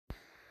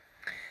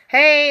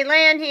Hey,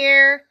 Lan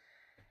here.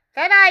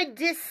 Thought I'd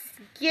just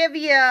give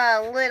you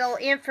a little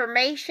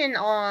information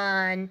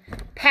on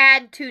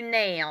pad to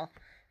nail.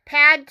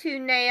 Pad to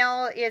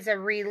nail is a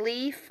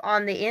relief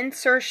on the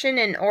insertion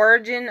and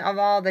origin of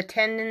all the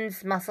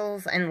tendons,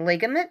 muscles, and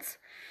ligaments.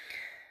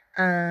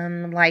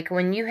 Like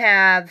when you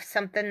have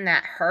something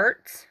that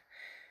hurts,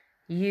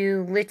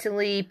 you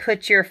literally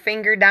put your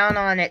finger down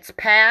on its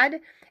pad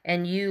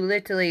and you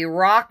literally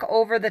rock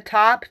over the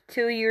top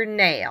to your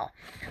nail.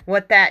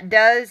 What that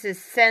does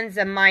is sends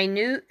a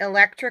minute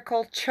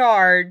electrical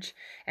charge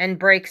and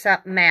breaks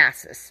up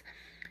masses.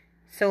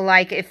 So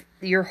like if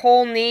your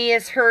whole knee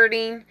is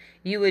hurting,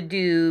 you would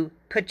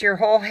put your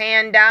whole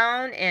hand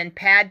down and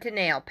pad to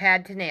nail,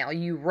 pad to nail.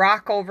 You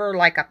rock over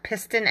like a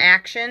piston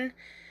action,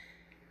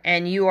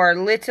 and you are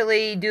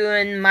literally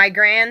doing, my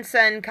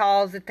grandson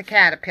calls it the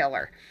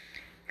caterpillar,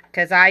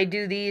 because I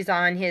do these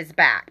on his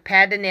back.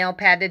 Pad to nail,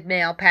 pad to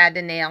nail, pad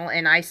to nail.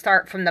 And I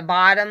start from the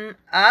bottom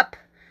up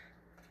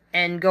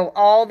and go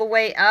all the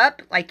way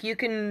up. Like you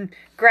can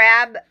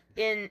grab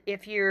in,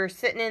 if you're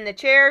sitting in the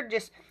chair,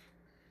 just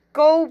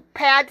go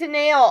pad to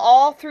nail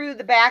all through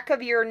the back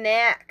of your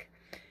neck.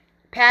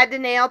 Pad to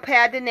nail,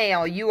 pad to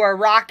nail. You are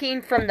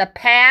rocking from the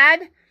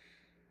pad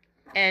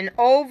and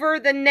over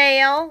the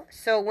nail.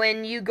 So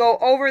when you go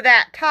over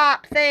that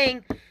top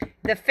thing,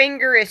 the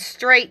finger is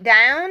straight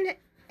down.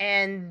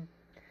 And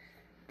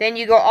then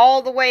you go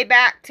all the way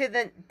back to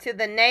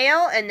the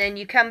nail, and then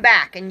you come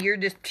back, and you're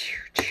just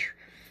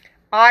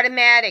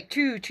automatic,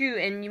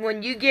 and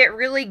when you get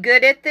really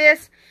good at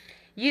this,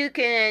 you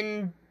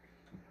can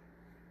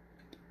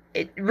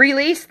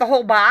release the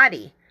whole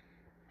body.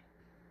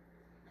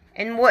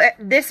 And what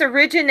this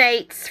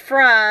originates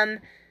from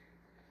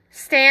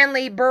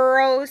Stanley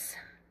Burroughs'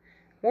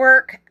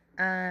 work.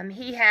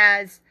 He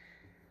has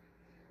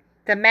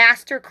the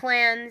Master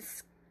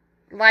Cleanse,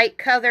 light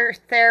color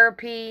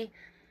therapy,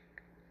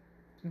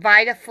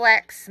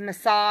 VitaFlex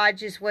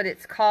massage is what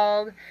it's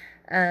called.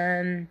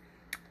 Tom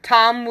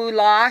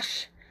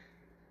Woolash,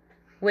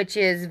 which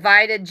is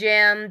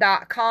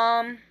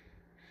vitagem.com.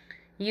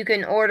 You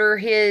can order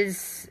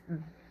his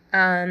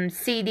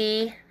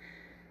CD,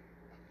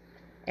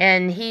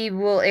 and he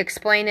will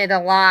explain it a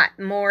lot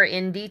more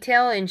in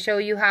detail and show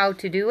you how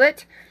to do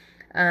it.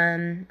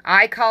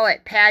 I call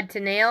it pad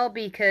to nail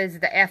because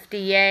the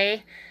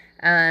FDA,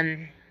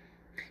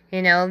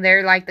 you know,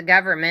 they're like the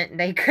government.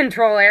 They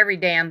control every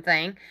damn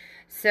thing.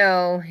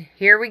 So,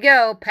 here we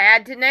go.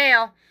 Pad to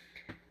nail.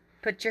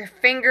 Put your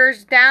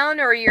fingers down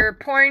or your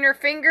pointer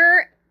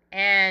finger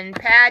and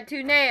pad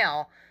to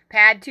nail.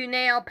 Pad to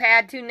nail,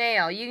 pad to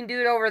nail. You can do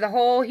it over the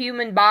whole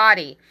human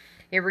body.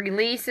 It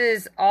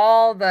releases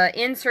all the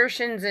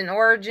insertions and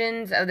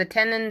origins of the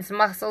tendons,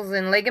 muscles,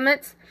 and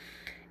ligaments.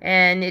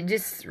 And it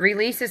just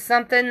releases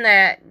something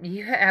that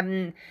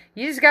you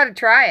just got to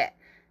try it.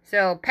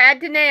 So,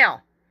 pad to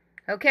nail.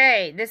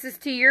 Okay, this is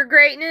to your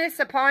greatness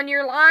upon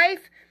your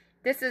life.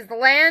 This is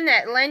Len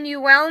at Len You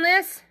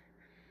Wellness,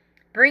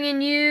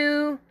 bringing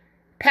you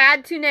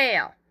pad to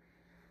nail.